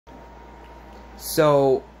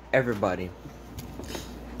So, everybody,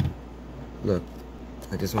 look,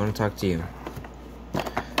 I just want to talk to you.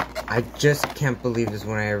 I just can't believe this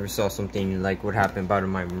when I ever saw something like what happened about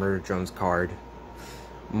my Murder Drones card.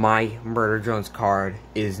 My Murder Drones card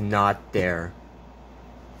is not there.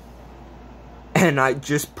 And I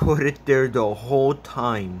just put it there the whole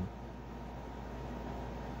time.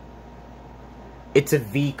 It's a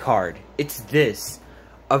V card. It's this.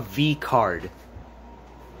 A V card.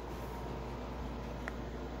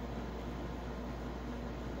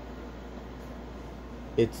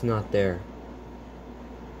 It's not there.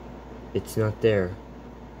 It's not there.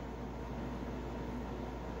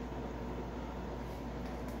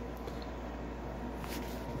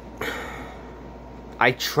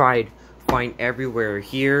 I tried. Find everywhere.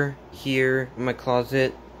 Here, in my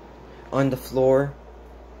closet, on the floor.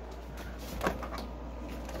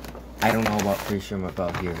 I don't know about pretty sure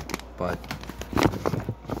about here, but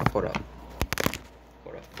hold up.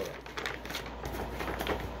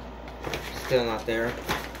 Still not there.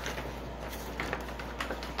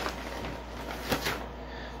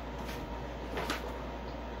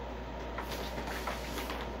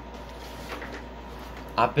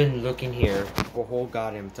 I've been looking here the whole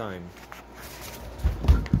goddamn time.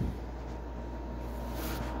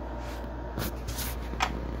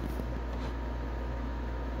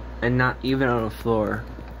 And not even on the floor.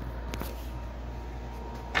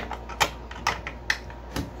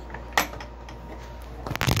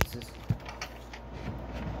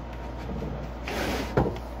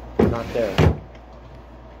 Not there.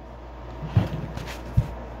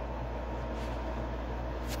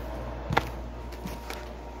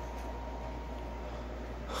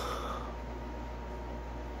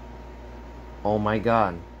 Oh my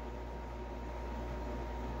god.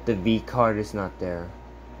 The V card is not there.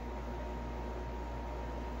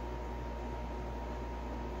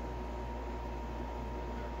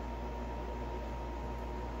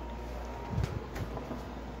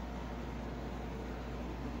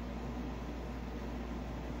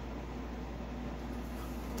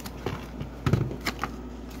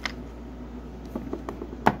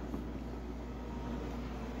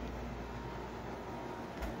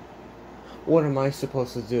 What am I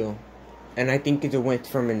supposed to do? And I think it went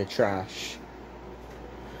from in the trash.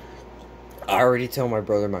 I already told my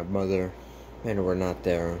brother, my mother, and we're not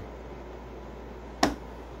there.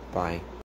 Bye.